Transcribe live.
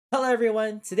Hello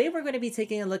everyone, today we're going to be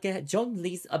taking a look at Zhong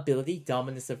Li's ability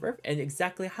Dominance of Earth and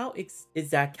exactly how is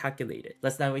that calculated.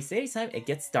 Let's not waste any time and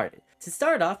get started. To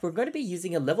start off, we're going to be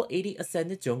using a level 80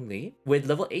 Ascended Zhong Li with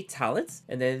level 8 talents,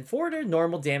 and then for the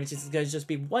normal damage, this is going to just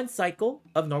be one cycle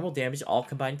of normal damage all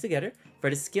combined together. For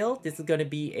the skill, this is going to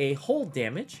be a hold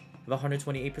damage of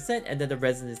 128%, and then the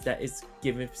resonance that is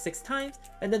given 6 times,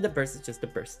 and then the burst is just a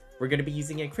burst. We're going to be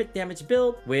using a crit damage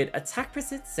build with attack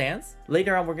percent sans.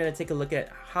 Later on, we're going to take a look at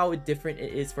how different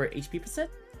it is for HP percent.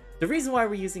 The reason why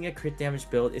we're using a crit damage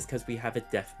build is because we have a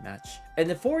death match. And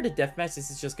then for the death match, this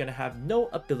is just going to have no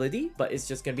ability, but it's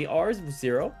just going to be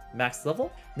R0, max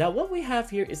level. Now what we have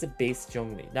here is a base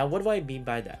Zhong Li. Now what do I mean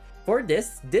by that? For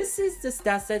this is the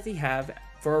stats that we have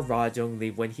for a raw Zhong Li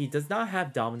when he does not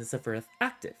have Dominance of Earth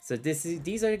active. So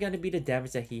these are going to be the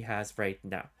damage that he has right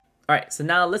now. Alright, so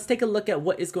now let's take a look at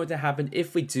what is going to happen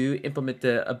if we do implement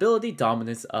the ability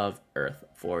Dominance of Earth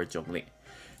for Zhong Li.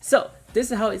 So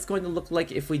this is how it's going to look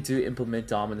like if we do implement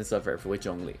Dominance of Earth with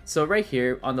Zhong Li. So right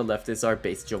here on the left is our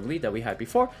base Zhong Li that we had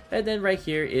before, and then right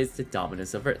here is the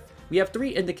Dominance of Earth. We have 3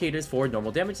 indicators for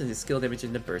normal damage and the skill damage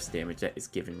and the burst damage that is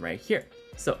given right here.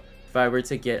 So if I were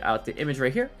to get out the image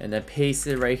right here and then paste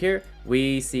it right here,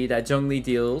 we see that Zhong Li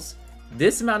deals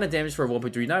this amount of damage for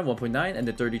 1.39, 1.9, and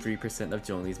the 33% of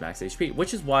Zhong Li's max HP,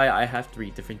 which is why I have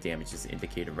 3 different damages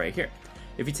indicated right here.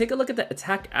 If you take a look at the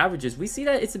attack averages, we see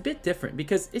that it's a bit different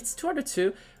because it's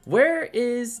 202. Where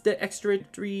is the extra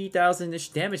 3,000-ish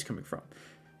damage coming from?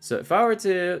 So if I were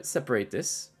to separate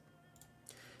this,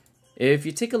 if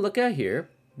you take a look at here,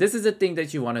 this is the thing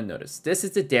that you want to notice. This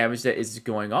is the damage that is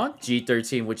going on,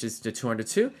 G13, which is the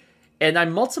 202, and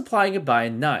I'm multiplying it by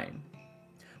 9.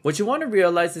 What you want to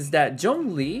realize is that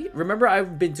Zhong Li, remember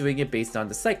I've been doing it based on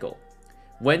the cycle.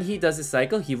 When he does a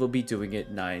cycle, he will be doing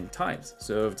it 9 times.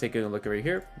 So taking a look right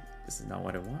here, this is not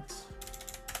what I want.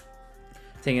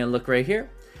 Taking a look right here,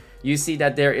 you see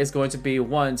that there is going to be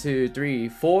 1, 2, 3,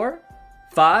 4,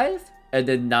 5, and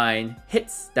then 9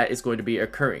 hits that is going to be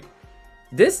occurring.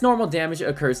 This normal damage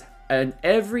occurs in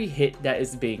every hit that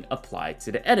is being applied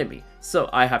to the enemy. So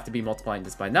I have to be multiplying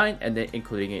this by 9 and then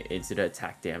including it into the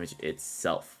attack damage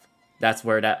itself. That's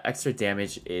where that extra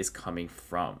damage is coming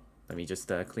from. Let me just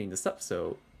clean this up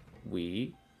so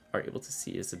we are able to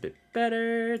see this a bit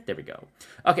better. There we go.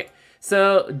 Okay,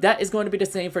 so that is going to be the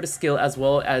same for the skill as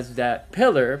well as that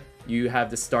pillar. You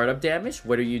have the startup damage,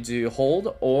 whether you do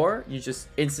hold or you just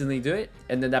instantly do it,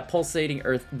 and then that pulsating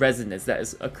earth resonance that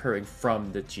is occurring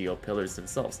from the geo pillars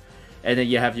themselves. And then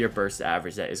you have your burst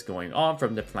average that is going on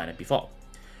from the planet befall.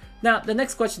 Now, the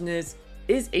next question is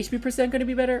HP percent going to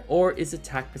be better or is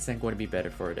attack percent going to be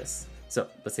better for this? So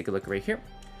let's take a look right here.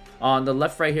 On the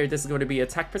left right here, this is going to be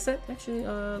attack percent. Actually,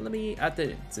 let me add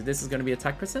that in. So this is going to be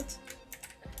attack percent.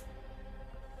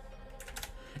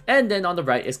 And then on the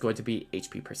right is going to be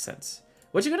HP percent.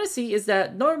 What you're going to see is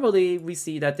that normally we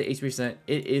see that the HP percent,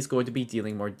 it is going to be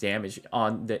dealing more damage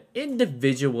on the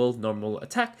individual normal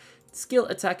attack, skill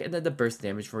attack, and then the burst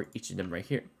damage for each of them right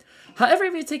here. However,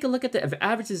 if you take a look at the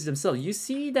averages themselves, you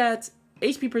see that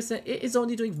HP percent, it is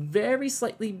only doing very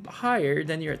slightly higher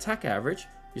than your attack average.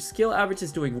 Your skill average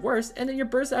is doing worse, and then your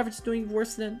burst average is doing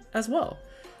worse than as well.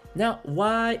 Now,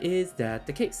 why is that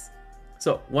the case?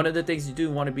 So one of the things you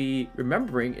do want to be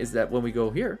remembering is that when we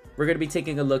go here, we're going to be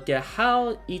taking a look at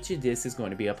how each of this is going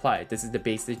to be applied. This is the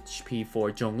base HP for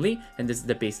Zhong Li, and this is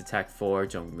the base attack for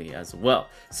Zhong Li as well.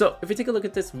 So if we take a look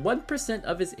at this, 1%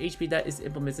 of his HP that is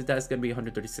implemented, that is going to be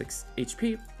 136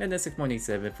 HP, and then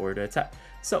 6.87 for the attack.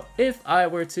 So if I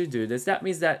were to do this, that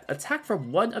means that attack for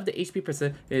 1 of the HP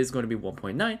percent is going to be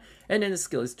 1.9, and then the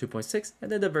skill is 2.6,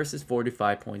 and then the burst is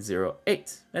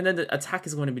 45.08, and then the attack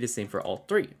is going to be the same for all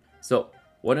 3. So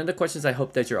one of the questions I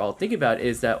hope that you're all thinking about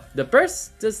is that the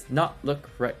burst does not look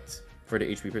right for the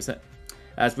HP percent.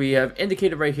 As we have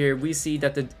indicated right here, we see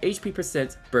that the HP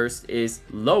percent burst is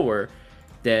lower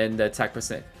than the attack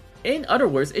percent. In other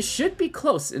words, it should be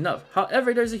close enough.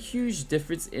 However, there's a huge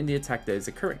difference in the attack that is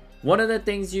occurring. One of the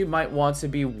things you might want to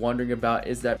be wondering about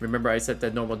is that, remember I said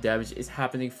that normal damage is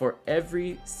happening for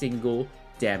every single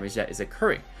damage that is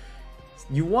occurring.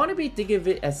 You want to be thinking of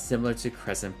it as similar to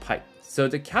Crescent Pike. So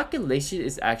the calculation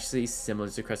is actually similar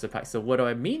to Crescent Pike. So what do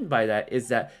I mean by that is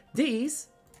that these,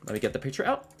 let me get the picture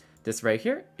out. This right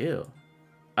here, ew,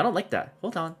 I don't like that.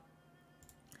 Hold on.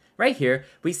 Right here,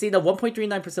 we see the 1.39%,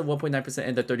 1.9%,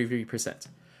 and the 33%.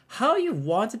 How you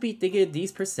want to be thinking of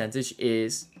these percentage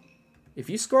is, if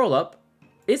you scroll up,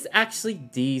 it's actually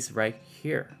these right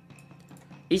here.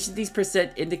 Each of these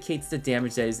percent indicates the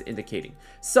damage that is indicating.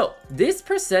 So this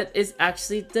percent is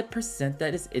actually the percent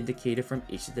that is indicated from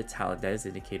each of the talent that is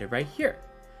indicated right here.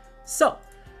 So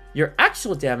your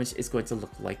actual damage is going to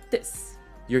look like this.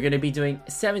 You're going to be doing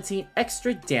 17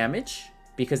 extra damage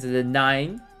because of the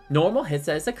 9 normal hits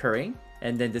that is occurring,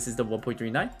 and then this is the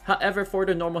 1.39. However, for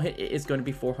the normal hit, it is going to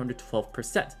be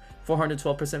 412%.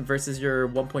 412% versus your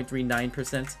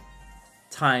 1.39%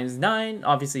 times 9,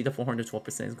 obviously the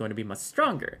 412% is going to be much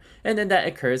stronger. And then that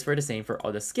occurs for the same for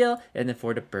all the skill and then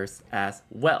for the burst as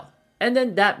well. And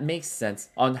then that makes sense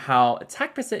on how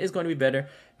attack percent is going to be better,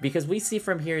 because we see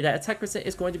from here that attack percent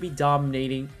is going to be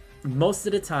dominating most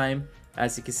of the time,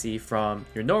 as you can see from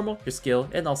your normal, your skill,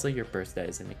 and also your burst that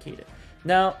is indicated.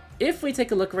 Now, if we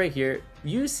take a look right here,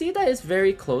 you see that it's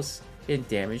very close in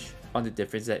damage on the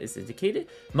difference that is indicated.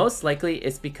 Most likely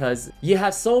it's because you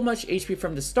have so much HP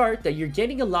from the start that you're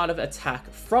getting a lot of attack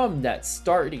from that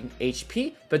starting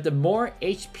HP, but the more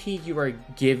HP you are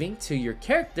giving to your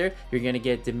character, you're going to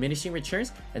get diminishing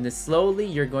returns, and then slowly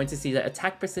you're going to see that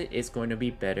attack percent is going to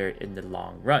be better in the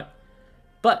long run.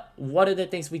 But one of the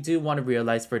things we do want to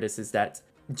realize for this is that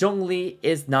Zhong Li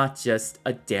is not just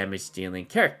a damage dealing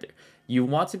character. You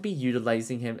want to be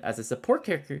utilizing him as a support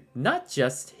character, not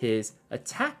just his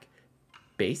attack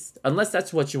based, unless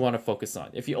that's what you want to focus on.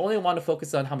 If you only want to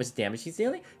focus on how much damage he's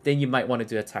dealing, then you might want to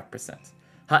do attack percent.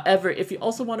 However, if you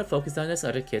also want to focus on his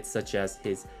other kits, such as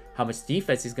his how much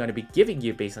defense he's going to be giving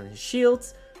you based on his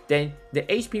shields, then the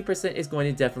HP percent is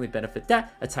going to definitely benefit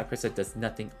that. Attack percent does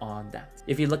nothing on that.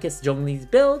 If you look at Zhong Li's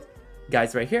build,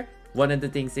 guys right here, one of the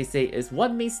things they say is,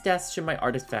 what main stats should my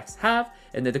artifacts have?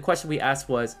 And then the question we asked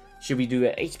was, should we do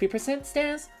an HP percent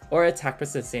stance or attack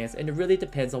percent stance? And it really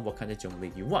depends on what kind of Zhong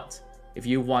Li you want. If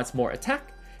you want more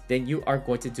attack, then you are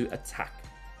going to do attack.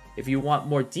 If you want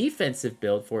more defensive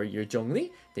build for your Zhong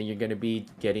Li, then you're going to be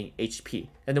getting HP.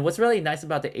 And then what's really nice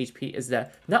about the HP is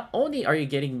that not only are you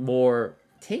getting more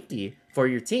tanky for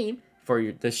your team,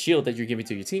 for the shield that you're giving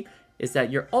to your team, is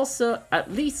that you're also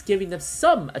at least giving them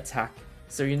some attack,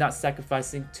 so you're not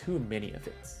sacrificing too many of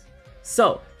it.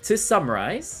 So, to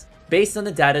summarize, based on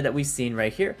the data that we've seen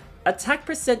right here, attack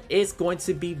percent is going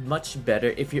to be much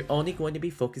better if you're only going to be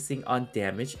focusing on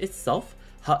damage itself.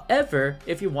 However,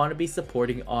 if you want to be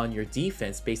supporting on your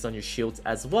defense based on your shields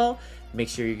as well, make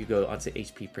sure you go onto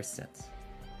HP percent.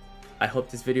 I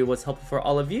hope this video was helpful for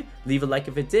all of you. Leave a like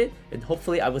if it did, and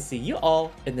hopefully I will see you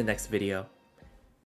all in the next video.